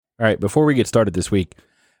All right, before we get started this week,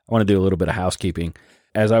 I want to do a little bit of housekeeping.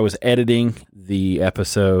 As I was editing the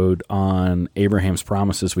episode on Abraham's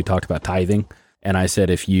promises, we talked about tithing, and I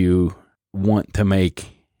said if you want to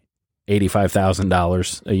make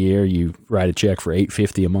 $85,000 a year, you write a check for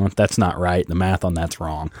 $850 a month. That's not right. The math on that's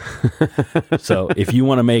wrong. So if you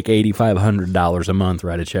want to make $8,500 a month,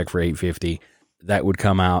 write a check for $850. That would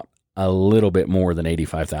come out a little bit more than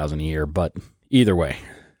 $85,000 a year. But either way,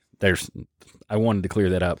 I wanted to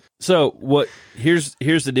clear that up. So here's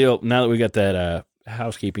the deal. Now that we got that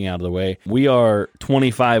housekeeping out of the way, we are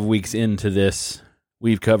 25 weeks into this.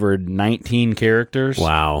 We've covered 19 characters.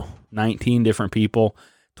 Wow. 19 different people.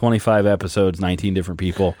 25 episodes, 19 different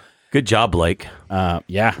people. Good job, Blake.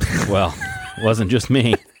 Yeah, well, it wasn't just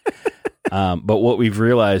me. But what we've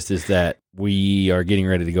realized is that we are getting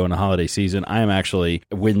ready to go into holiday season. I am actually,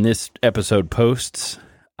 when this episode posts,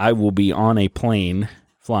 I will be on a plane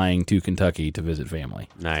flying to Kentucky to visit family.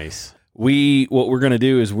 Nice. What we're going to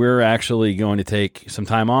do is we're actually going to take some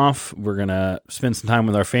time off. We're going to spend some time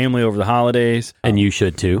with our family over the holidays. And you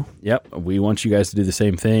should too. Yep. We want you guys to do the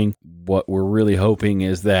same thing. What we're really hoping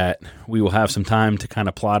is that we will have some time to kind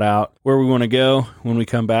of plot out where we want to go when we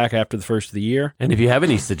come back after the first of the year. And if you have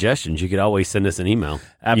any suggestions, you could always send us an email.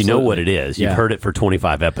 Absolutely. You know what it is. You've Yeah. heard it for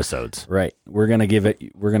 25 episodes. Right. We're going to give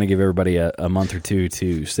everybody a month or two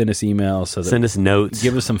to send us emails so that Send us notes,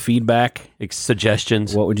 give us some feedback.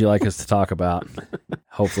 suggestions. What would you like us to talk about?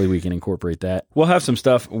 Hopefully we can incorporate that. We'll have some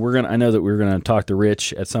stuff. I know that we're going to talk to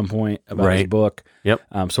Rich at some point about his book. Yep.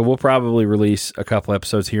 So we'll probably release a couple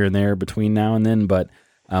episodes here and there between now and then, but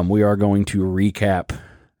we are going to recap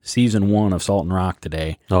season 1 of Salt and Rock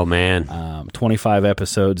today. Oh, man. 25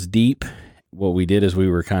 episodes deep. What we did is we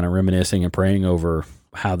were kind of reminiscing and praying over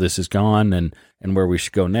how this has gone and where we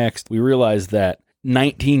should go next. We realized that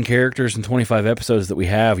 19 characters and 25 episodes that we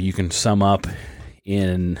have, you can sum up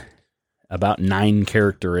in about 9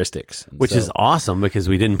 characteristics. Which is awesome because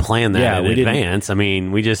we didn't plan that in we didn't. advance. I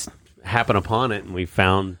mean, we just happened upon it and we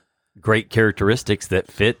found great characteristics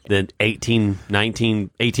that fit the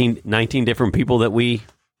 19 different people that we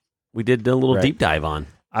did a little deep dive on.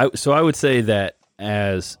 So I would say that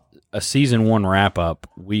as a season 1 wrap up,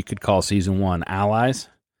 we could call season 1 Allies.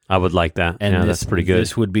 I would like that. And yeah, that's pretty good.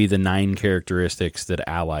 This would be the 9 characteristics that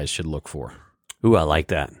allies should look for. Ooh, I like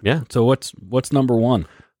that. Yeah. So what's number 1?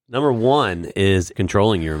 Number 1 is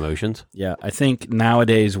controlling your emotions. Yeah, I think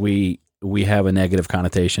nowadays we have a negative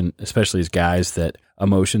connotation, especially as guys, that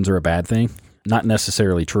emotions are a bad thing. Not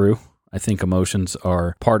necessarily true. I think emotions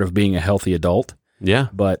are part of being a healthy adult. Yeah.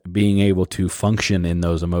 But being able to function in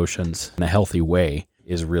those emotions in a healthy way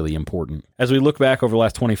is really important. As we look back over the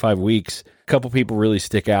last 25 weeks, a couple people really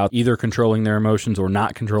stick out, either controlling their emotions or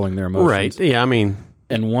not controlling their emotions. Right. Yeah, I mean.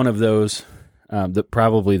 And one of those,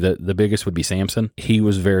 probably the biggest would be Samson. He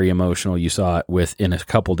was very emotional. You saw it in a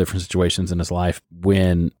couple different situations in his life.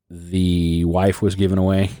 When the wife was given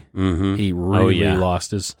away, he really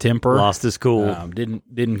lost his temper. Lost his cool.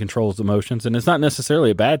 Didn't control his emotions. And it's not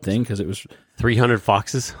necessarily a bad thing because it was 300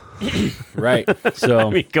 foxes. Right. So I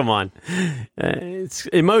mean, come on. It's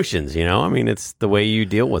emotions, I mean, it's the way you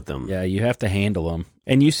deal with them. Yeah, you have to handle them.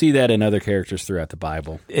 And you see that in other characters throughout the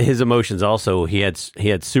Bible. His emotions also, he had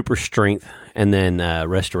super strength and then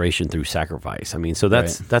restoration through sacrifice. I mean, so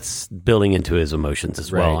that's building into his emotions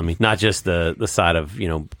as well. Right. I mean, not just the side of,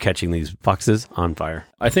 catching these foxes on fire.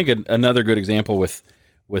 I think another good example with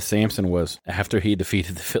Samson was after he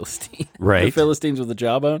defeated the Philistines. Right. The Philistines with the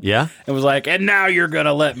jawbone. Yeah. It was like, and now you're going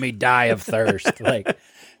to let me die of thirst. Like,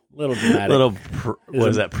 little dramatic. What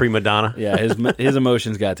is that, prima donna? Yeah, his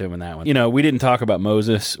emotions got to him in that one. We didn't talk about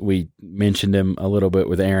Moses. We mentioned him a little bit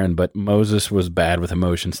with Aaron, but Moses was bad with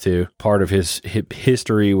emotions too. Part of his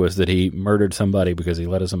history was that he murdered somebody because he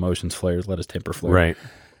let his emotions flare, let his temper flare. Right.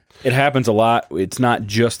 It happens a lot. It's not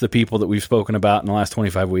just the people that we've spoken about in the last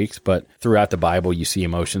 25 weeks, but throughout the Bible, you see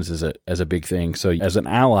emotions as a big thing. So as an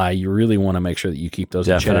ally, you really want to make sure that you keep those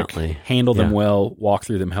in check, handle them well, walk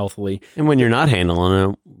through them healthily. And when you're not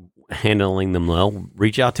handling them well,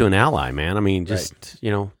 reach out to an ally, man. I mean, just,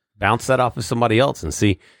 bounce that off of somebody else and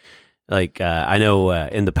see. Like, I know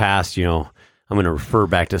in the past, I'm going to refer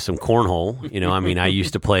back to some cornhole. I mean, I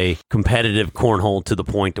used to play competitive cornhole to the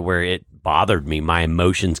point to where it bothered me. My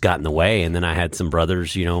emotions got in the way. And then I had some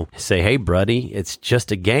brothers, say, hey, buddy, it's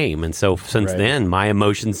just a game. And so since then, my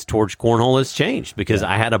emotions towards cornhole has changed because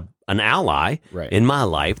I had an ally in my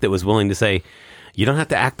life that was willing to say, you don't have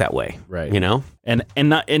to act that way. Right. And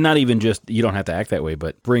not even just you don't have to act that way,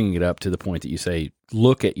 but bringing it up to the point that you say,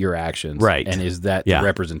 look at your actions. Right. And is that the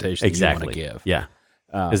representation that you want to give? Yeah.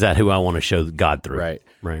 Is that who I want to show God through? Right.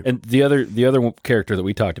 Right. And the other character that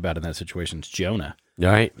we talked about in that situation is Jonah.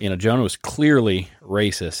 Right. Jonah was clearly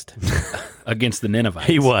racist against the Ninevites.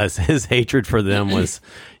 He was. His hatred for them was,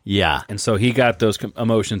 yeah. And so he got those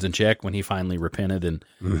emotions in check when he finally repented and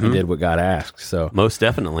he did what God asked. So most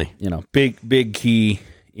definitely. Big key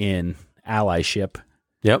in allyship.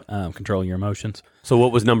 Yep. Controlling your emotions. So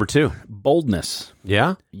what was number 2? Boldness.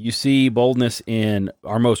 Yeah. You see boldness in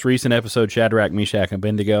our most recent episode, Shadrach, Meshach, and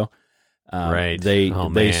Abednego. Right.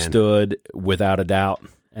 They stood without a doubt.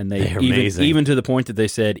 And they even to the point that they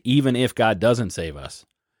said, even if God doesn't save us,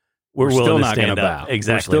 we're still not going to bow.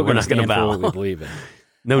 Exactly. We're not going to bow. For what we believe in.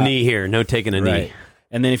 No knee here. No taking a knee.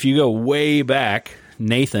 And then if you go way back,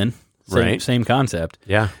 Nathan, same concept.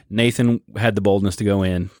 Yeah. Nathan had the boldness to go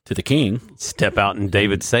in to the king. Step out in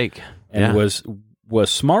David's sake. And was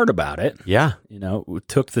smart about it. Yeah.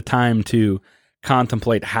 Took the time to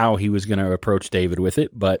contemplate how he was going to approach David with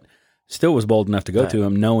it, but still was bold enough to go to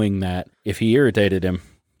him, knowing that if he irritated him,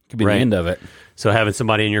 it could be the end of it. So having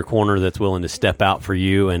somebody in your corner that's willing to step out for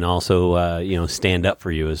you and also, stand up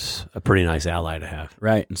for you is a pretty nice ally to have.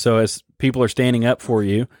 Right. And so as people are standing up for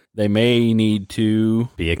you, they may need to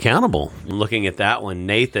be accountable. Looking at that one,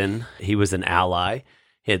 Nathan, he was an ally.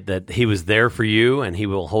 That he was there for you, and he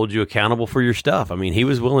will hold you accountable for your stuff. I mean, he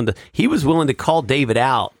was willing to call David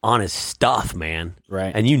out on his stuff, man.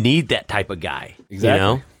 Right. And you need that type of guy.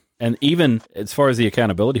 Exactly. And even as far as the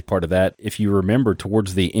accountability part of that, if you remember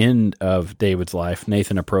towards the end of David's life,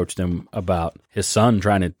 Nathan approached him about his son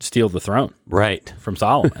trying to steal the throne from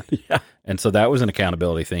Solomon. Yeah. And so that was an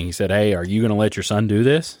accountability thing. He said, hey, are you going to let your son do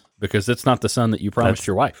this? Because it's not the son that you promised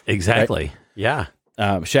your wife. Exactly. Right? Yeah.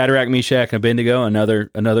 Shadrach, Meshach, and Abednego, another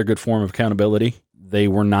good form of accountability. They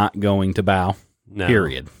were not going to bow,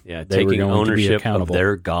 period. Yeah, they taking were going ownership to be accountable. Of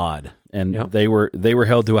their God. And they were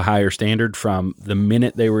held to a higher standard from the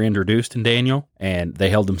minute they were introduced in Daniel, and they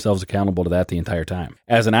held themselves accountable to that the entire time.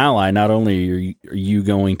 As an ally, not only are you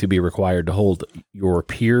going to be required to hold your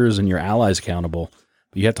peers and your allies accountable,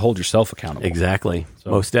 but you have to hold yourself accountable. Exactly. So,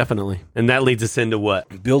 most definitely. And that leads us into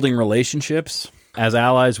what? Building relationships. As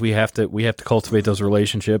allies, we have to cultivate those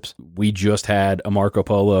relationships. We just had a Marco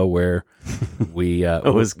Polo where we it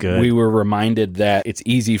was good. We were reminded that it's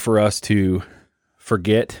easy for us to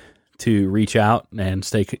forget to reach out and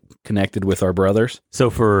stay connected with our brothers. So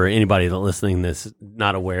for anybody that's listening that's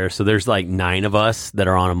not aware, so there's like 9 of us that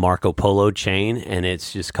are on a Marco Polo chain, and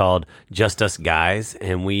it's just called Just Us Guys,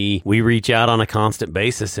 and we reach out on a constant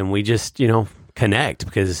basis, and we just connect,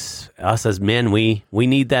 because us as men, we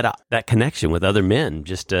need that connection with other men,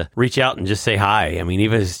 just to reach out and just say hi. I mean,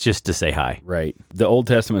 even if it's just to say hi. Right. The Old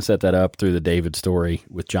Testament set that up through the David story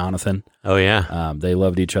with Jonathan. Oh yeah. They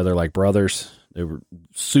loved each other like brothers. They were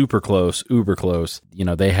super close, uber close.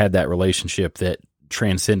 They had that relationship that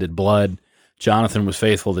transcended blood. Jonathan was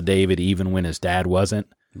faithful to David even when his dad wasn't.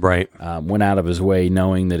 Right. Went out of his way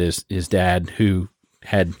knowing that his dad, who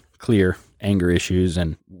had clear anger issues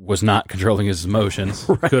and was not controlling his emotions,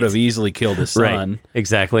 could have easily killed his son. Right.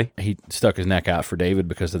 Exactly. He stuck his neck out for David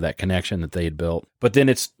because of that connection that they had built. But then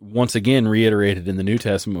it's once again reiterated in the New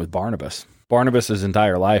Testament with Barnabas. Barnabas'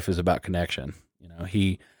 entire life is about connection.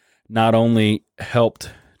 He not only helped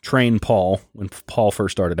train Paul when Paul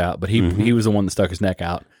first started out, but he was the one that stuck his neck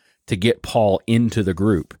out to get Paul into the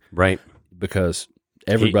group. Right. Because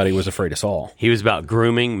everybody was afraid of Saul. He was about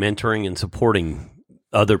grooming, mentoring, and supporting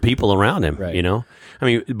other people around him, right. I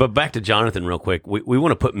mean, but back to Jonathan real quick. We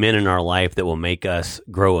want to put men in our life that will make us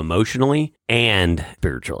grow emotionally and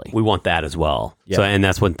spiritually. We want that as well. Yeah. So, and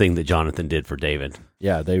that's one thing that Jonathan did for David.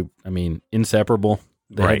 Yeah, inseparable.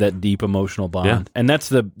 They had that deep emotional bond. Yeah. And that's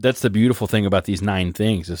the beautiful thing about these 9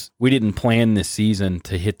 things is we didn't plan this season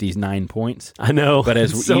to hit these 9 points. I know. But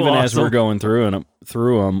as we're going through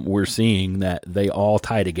them, we're seeing that they all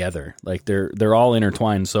tie together. Like they're all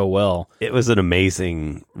intertwined so well. It was an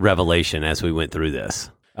amazing revelation as we went through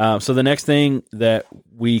this. So the next thing that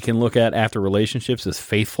we can look at after relationships is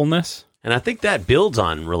faithfulness. And I think that builds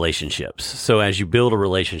on relationships. So as you build a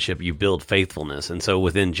relationship, you build faithfulness. And so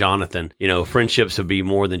within Jonathan, friendships would be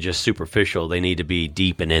more than just superficial. They need to be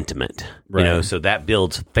deep and intimate. Right. So that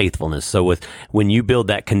builds faithfulness. So when you build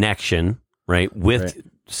that connection, right, with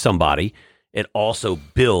somebody, it also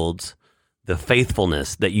builds the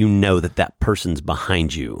faithfulness that that person's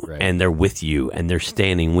behind you and they're with you and they're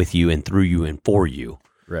standing with you and through you and for you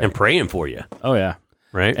and praying for you. Oh yeah.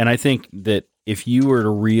 Right. And I think that if you were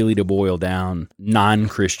to boil down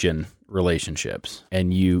non-Christian relationships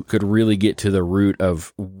and you could really get to the root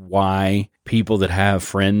of why people that have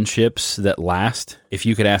friendships that last, if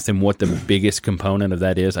you could ask them what the biggest component of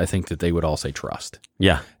that is, I think that they would all say trust.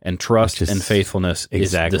 Yeah. And trust and faithfulness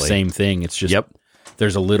is the same thing. It's just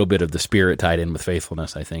there's a little bit of the Spirit tied in with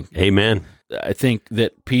faithfulness, I think. Amen. I think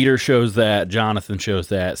that Peter shows that, Jonathan shows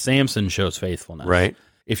that, Samson shows faithfulness. Right.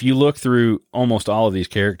 If you look through almost all of these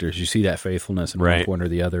characters, you see that faithfulness in one or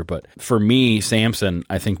the other. But for me, Samson,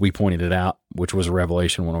 I think we pointed it out, which was a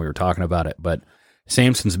revelation when we were talking about it. But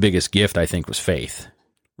Samson's biggest gift, I think, was faith.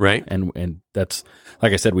 Right. And that's,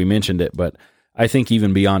 like I said, we mentioned it, but I think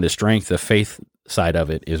even beyond his strength, the faith side of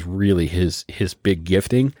it is really his big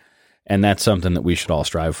gifting. And that's something that we should all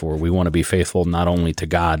strive for. We want to be faithful not only to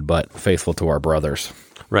God, but faithful to our brothers.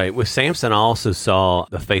 Right. With Samson, I also saw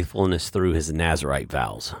the faithfulness through his Nazirite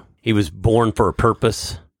vows. He was born for a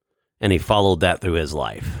purpose, and he followed that through his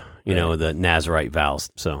life, you know, the Nazirite vows.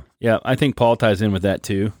 So, yeah, I think Paul ties in with that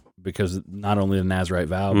too, because not only the Nazirite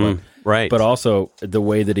vow, but also the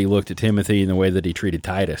way that he looked at Timothy and the way that he treated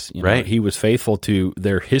Titus. You know, right. He was faithful to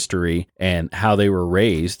their history and how they were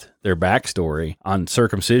raised, their backstory on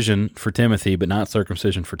circumcision for Timothy, but not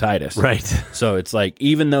circumcision for Titus. Right. So it's like,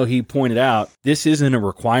 even though he pointed out this isn't a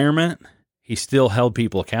requirement, he still held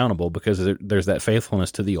people accountable because there's that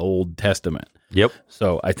faithfulness to the Old Testament. Yep.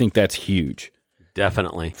 So I think that's huge.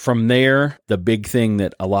 Definitely. From there, the big thing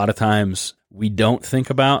that a lot of times we don't think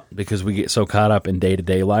about because we get so caught up in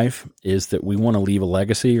day-to-day life is that we want to leave a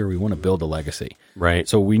legacy or we want to build a legacy. Right.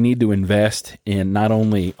 So we need to invest in not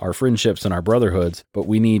only our friendships and our brotherhoods, but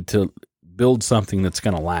we need to build something that's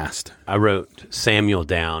going to last. I wrote Samuel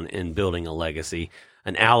down in building a legacy,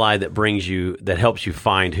 an ally that brings you, that helps you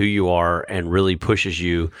find who you are and really pushes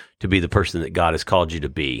you to be the person that God has called you to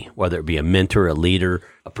be, whether it be a mentor, a leader,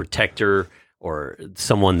 a protector, or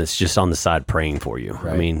someone that's just on the side praying for you.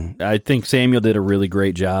 Right. I mean, I think Samuel did a really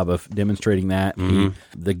great job of demonstrating that.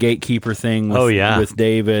 The gatekeeper thing with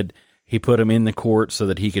David, he put him in the court so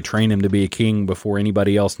that he could train him to be a king before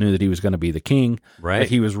anybody else knew that he was going to be the king. Right. Like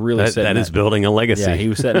he was really setting that is building a legacy. Yeah, he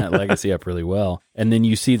was setting that legacy up really well. And then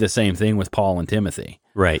you see the same thing with Paul and Timothy.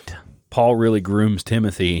 Right. Paul really grooms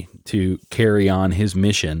Timothy to carry on his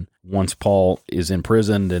mission once Paul is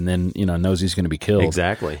imprisoned and then, knows he's going to be killed.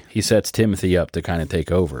 Exactly. He sets Timothy up to kind of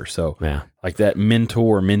take over. So like that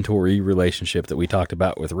mentor-mentoree relationship that we talked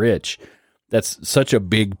about with Rich, that's such a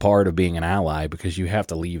big part of being an ally because you have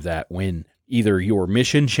to leave that when either your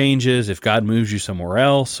mission changes, if God moves you somewhere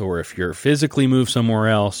else, or if you're physically moved somewhere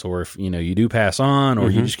else, or if, you do pass on,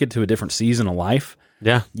 or you just get to a different season of life.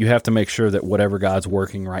 Yeah. You have to make sure that whatever God's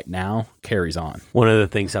working right now carries on. One of the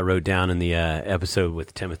things I wrote down in the episode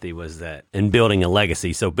with Timothy was that in building a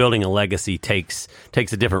legacy, so building a legacy takes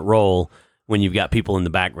a different role when you've got people in the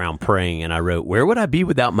background praying. And I wrote, where would I be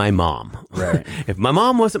without my mom? Right. If my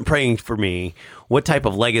mom wasn't praying for me, what type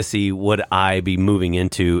of legacy would I be moving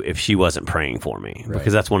into if she wasn't praying for me? Right.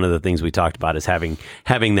 Because that's one of the things we talked about is having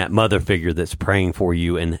that mother figure that's praying for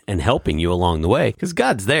you and helping you along the way. Because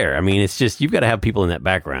God's there. I mean, it's just, you've got to have people in that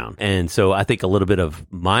background. And so I think a little bit of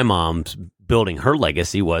my mom's building her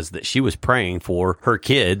legacy was that she was praying for her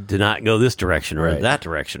kid to not go this direction or that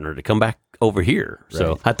direction or to come back over here.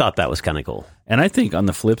 So I thought that was kind of cool. And I think on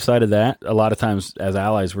the flip side of that, a lot of times as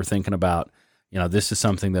allies, we're thinking about, this is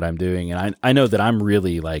something that I'm doing. And I know that I'm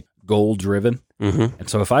really like goal driven. Mm-hmm. And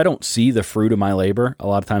so if I don't see the fruit of my labor, a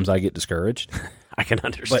lot of times I get discouraged. I can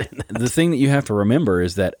understand that. The thing that you have to remember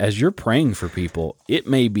is that as you're praying for people, it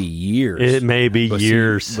may be years. It may be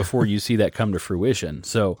years before you see that come to fruition.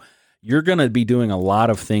 So you're going to be doing a lot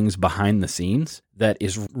of things behind the scenes that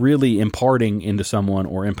is really imparting into someone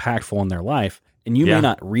or impactful in their life, and you may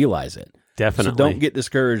not realize it. Definitely. So don't get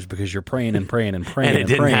discouraged because you're praying and praying and praying and it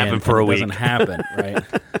didn't happen for a week. It doesn't happen, right?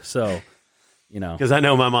 So, because I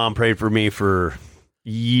know my mom prayed for me for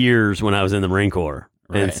years when I was in the Marine Corps,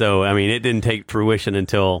 and so I mean, it didn't take fruition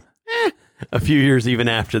until a few years even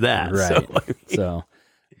after that. Right. So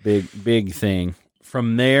big thing.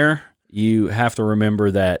 From there, you have to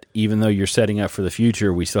remember that even though you're setting up for the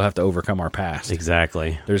future, we still have to overcome our past.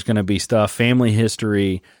 Exactly. There's going to be stuff, family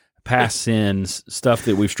history, past sins, stuff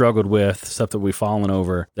that we've struggled with, stuff that we've fallen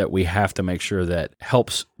over, that we have to make sure that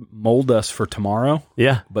helps mold us for tomorrow,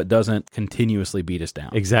 but doesn't continuously beat us down.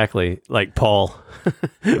 Exactly. Like Paul.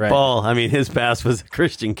 Paul, I mean, his past was a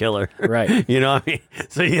Christian killer. Right.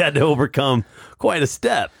 So he had to overcome quite a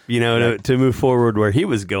step, to move forward where he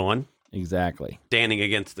was going. Exactly. Standing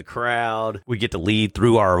against the crowd. We get to lead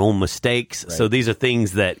through our own mistakes. Right. So these are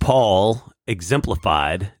things that Paul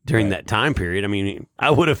exemplified during that time period. I mean,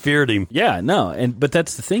 I would have feared him. Yeah, no. But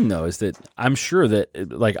that's the thing, though, is that I'm sure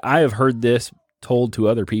that, like, I have heard this told to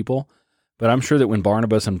other people, but I'm sure that when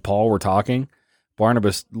Barnabas and Paul were talking,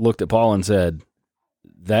 Barnabas looked at Paul and said,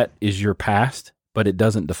 that is your past, but it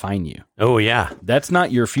doesn't define you. Oh, yeah. That's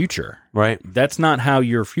not your future. Right. That's not how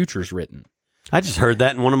your future's written. I just heard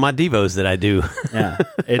that in one of my devos that I do. Yeah,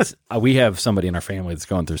 it's we have somebody in our family that's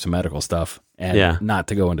going through some medical stuff, and not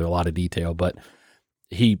to go into a lot of detail, but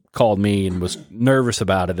he called me and was nervous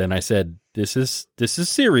about it, and I said, "This is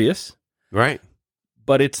serious, Right?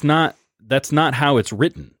 But that's not how it's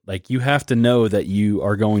written. Like, you have to know that you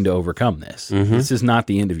are going to overcome this. Mm-hmm. This is not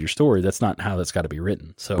the end of your story. That's not how that's got to be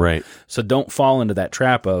written. So, Right. So don't fall into that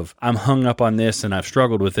trap of, I'm hung up on this and I've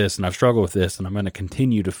struggled with this and I've struggled with this and I'm going to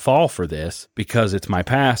continue to fall for this because it's my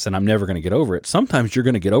past and I'm never going to get over it. Sometimes you're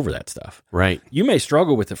going to get over that stuff. Right. You may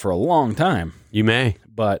struggle with it for a long time, You may.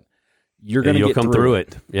 but you're going to get come through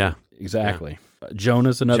it. Yeah. Exactly.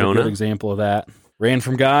 Jonah's another good example of that. Ran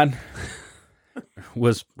from God.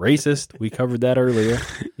 Was racist. We covered that earlier.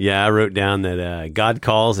 Yeah, I wrote down that God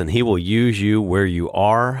calls and he will use you where you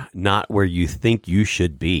are, not where you think you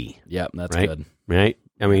should be. Yep, that's right? good. Right?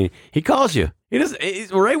 I mean, he calls you.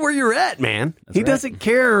 He's right where you're at, man. He doesn't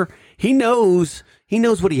care. He knows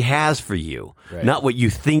what he has for you, not what you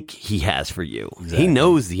think he has for you. Exactly. He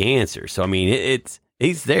knows the answer. So, I mean,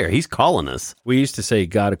 he's there. He's calling us. We used to say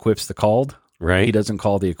God equips the called. Right. He doesn't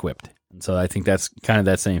call the equipped. And so I think that's kind of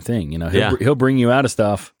that same thing. You know, he'll bring you out of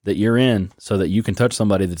stuff that you're in so that you can touch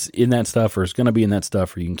somebody that's in that stuff or is going to be in that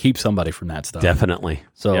stuff, or you can keep somebody from that stuff. Definitely.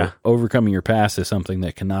 So overcoming your past is something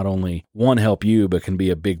that can not only, one, help you, but can be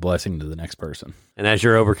a big blessing to the next person. And as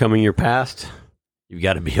you're overcoming your past, you've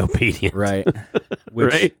got to be obedient. Right.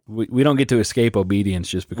 Which we don't get to escape obedience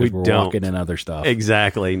just because we're walking in other stuff.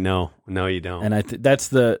 Exactly. No, you don't. And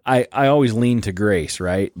that's I always lean to grace,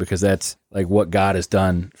 right? Because that's like what God has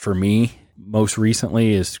done for me most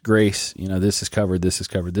recently is grace. You know, this is covered, this is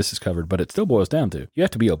covered, this is covered, but it still boils down to you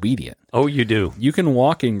have to be obedient. Oh, you do. You can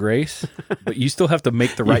walk in grace, but you still have to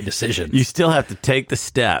make the right decisions. You still have to take the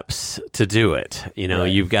steps to do it. You know,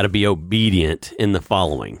 you've got to be obedient in the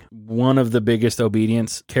following. One of the biggest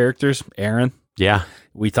obedience characters, Aaron. Yeah.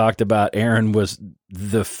 We talked about Aaron was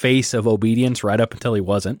the face of obedience right up until he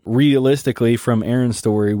wasn't. Realistically, from Aaron's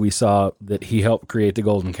story, we saw that he helped create the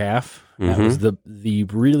golden calf. That was the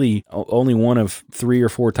really only one of 3 or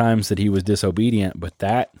 4 times that he was disobedient, but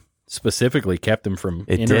that specifically kept him from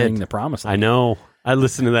entering the promised land. I know. I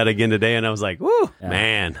listened to that again today, and I was like, "Woo,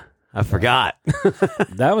 man, I forgot."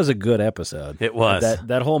 That was a good episode. It was.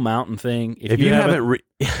 That whole mountain thing. If you haven't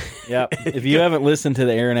if you haven't listened to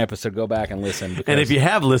the Aaron episode, go back and listen. And if you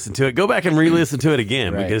have listened to it, go back and re-listen to it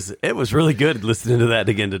again because it was really good listening to that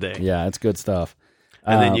again today. Yeah, it's good stuff.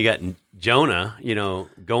 And then you got Jonah, you know,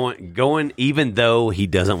 going even though he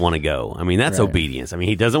doesn't want to go. I mean, that's obedience. I mean,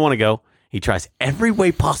 he doesn't want to go. He tries every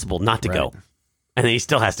way possible not to go. And then he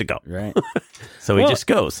still has to go. Right. So he just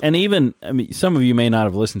goes. And even, I mean, some of you may not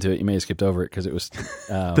have listened to it. You may have skipped over it because it was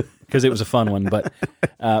a fun one. But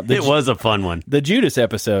it was a fun one. The Judas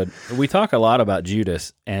episode, we talk a lot about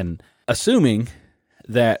Judas and assuming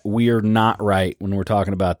that we are not right when we're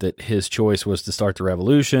talking about that his choice was to start the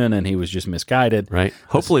revolution and he was just misguided. Right.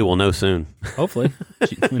 Hopefully we'll know soon. Hopefully.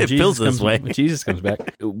 When feels this way. When Jesus comes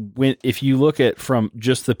back. If you look at from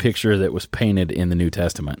just the picture that was painted in the New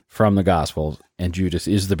Testament from the Gospels and Judas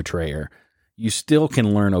is the betrayer, you still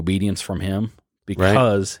can learn obedience from him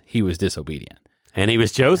because he was disobedient. And he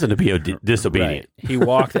was chosen to be disobedient. Right. He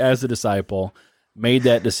walked as a disciple, made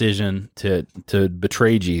that decision to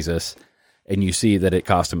betray Jesus. And you see that it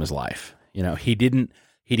cost him his life. You know, he didn't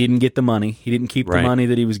get the money. He didn't keep the money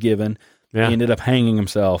that he was given. Yeah. He ended up hanging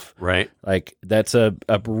himself. Right. Like, that's a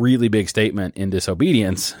really big statement in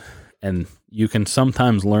disobedience. And you can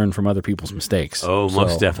sometimes learn from other people's mistakes. Oh,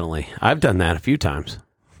 most definitely. I've done that a few times.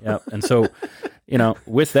 Yeah. And so, you know,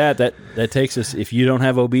 with that takes us, if you don't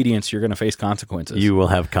have obedience, you're going to face consequences. You will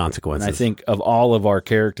have consequences. And I think of all of our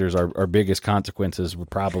characters, our biggest consequences would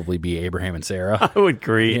probably be Abraham and Sarah. I would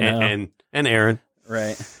agree. And Aaron.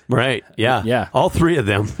 Right. Yeah. Yeah. All 3 of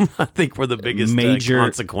them, I think, were the biggest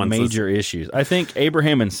consequences. Major issues. I think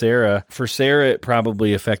Abraham and Sarah, for Sarah, it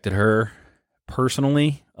probably affected her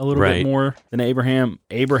personally a little bit more than Abraham.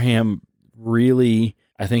 Abraham really,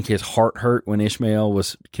 I think his heart hurt when Ishmael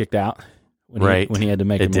was kicked out. When he had to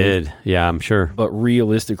make a move. It did. Yeah, I'm sure. But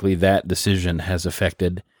realistically, that decision has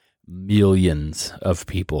affected millions of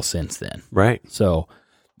people since then. Right. So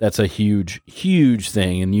that's a huge, huge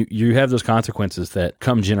thing. And you have those consequences that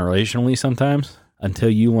come generationally sometimes until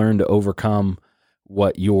you learn to overcome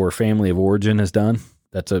what your family of origin has done.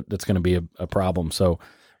 That's going to be a problem. So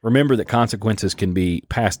remember that consequences can be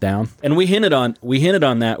passed down. And we hinted on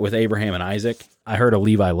that with Abraham and Isaac. I heard a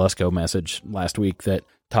Levi Lusko message last week that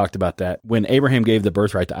talked about that. When Abraham gave the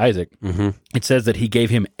birthright to Isaac, it says that he gave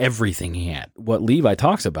him everything he had. What Levi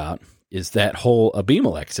talks about is that whole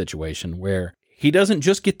Abimelech situation where he doesn't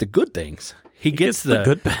just get the good things. he gets the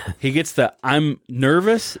good path. He gets the I'm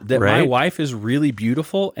nervous that my Right. wife is really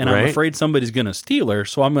beautiful and I'm Right. afraid somebody's going to steal her,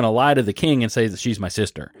 so I'm going to lie to the king and say that she's my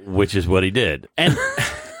sister. Which is what he did. And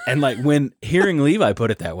and like when hearing Levi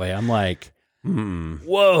put it that way, I'm like,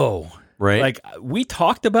 whoa. Right. Like we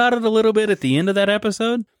talked about it a little bit at the end of that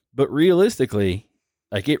episode, but realistically,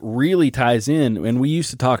 like it really ties in. And we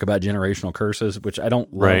used to talk about generational curses, which I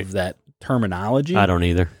don't love Right. that terminology. I don't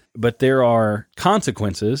either. But there are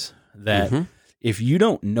consequences that if you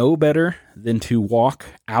don't know better than to walk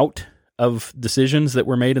out of decisions that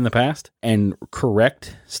were made in the past and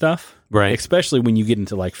correct stuff, Right. especially when you get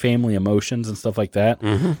into like family emotions and stuff like that,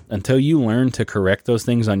 until you learn to correct those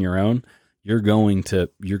things on your own, you're going to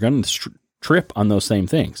trip on those same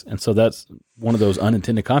things. And so that's one of those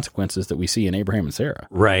unintended consequences that we see in Abraham and Sarah.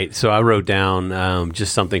 Right. So I wrote down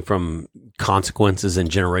just something from consequences and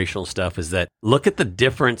generational stuff is that look at the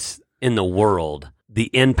difference in the world, the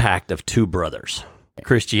impact of two brothers,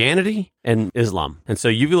 Christianity and Islam. And so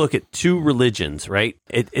you look at two religions, right?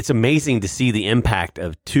 It's amazing to see the impact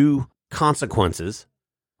of two consequences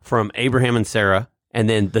from Abraham and Sarah and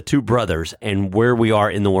then the two brothers and where we are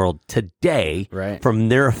in the world today Right. from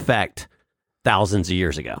their effect thousands of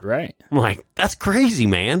years ago. Right. I'm like, that's crazy,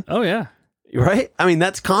 man. Oh, yeah. Right? I mean,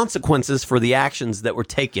 that's consequences for the actions that were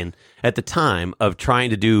taken at the time of trying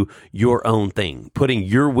to do your own thing, putting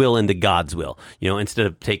your will into God's will. You know, instead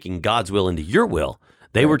of taking God's will into your will,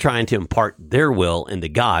 they were trying to impart their will into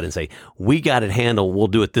God and say, we got it handled, we'll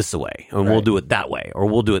do it this way, and we'll do it that way, or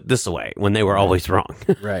we'll do it this way, when they were always wrong.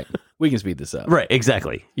 Right. We can speed this up. Right,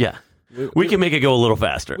 exactly. Yeah. We can make it go a little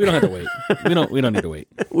faster. We don't have to wait. We don't need to wait.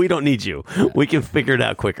 We don't need you. We can figure it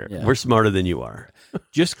out quicker. Yeah. We're smarter than you are.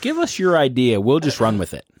 Just give us your idea. We'll just run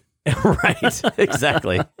with it. Right.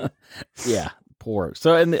 Exactly. Yeah. Poor.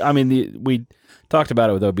 So, and I mean, we talked about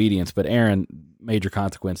it with obedience, but Aaron, major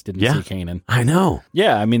consequence, didn't see Canaan. I know.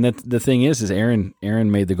 Yeah. I mean, the thing is Aaron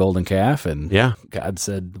made the golden calf, and Yeah. God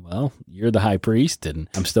said, well, you're the high priest and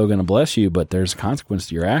I'm still going to bless you, but there's a consequence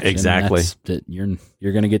to your action. and Exactly. that's that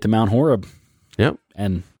you're going to get to Mount Horeb, Yep.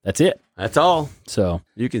 and that's it. That's all. So,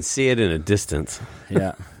 You can see it in a distance.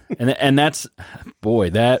 yeah. And that's, boy,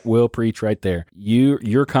 that will preach right there.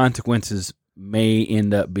 Your consequences may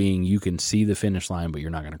end up being you can see the finish line, but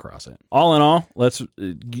you're not going to cross it. All in all, let's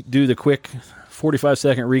do the quick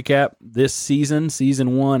 45-second recap. This season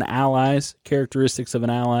 1, allies, characteristics of an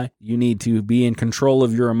ally. You need to be in control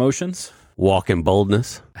of your emotions, Walk in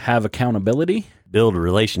boldness. have accountability, Build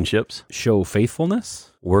relationships. show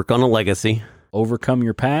faithfulness, Work on a legacy. overcome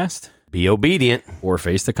your past, Be obedient. or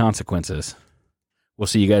face the consequences. We'll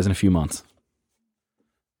see you guys in a few months.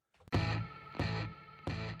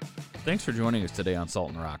 Thanks for joining us today on Salt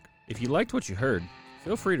and Rock. If you liked what you heard,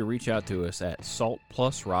 feel free to reach out to us at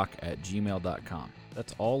saltplusrock@gmail.com.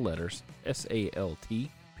 That's all letters,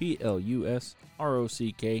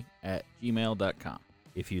 SALTPLUSROCK@gmail.com.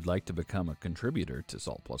 If you'd like to become a contributor to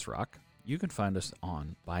Salt Plus Rock, you can find us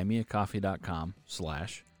on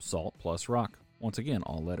buymeacoffee.com/saltplusrock. Once again,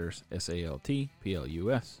 all letters,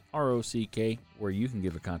 SALTPLUSROCK, where you can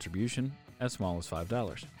give a contribution as small as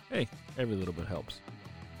 $5. Hey, every little bit helps.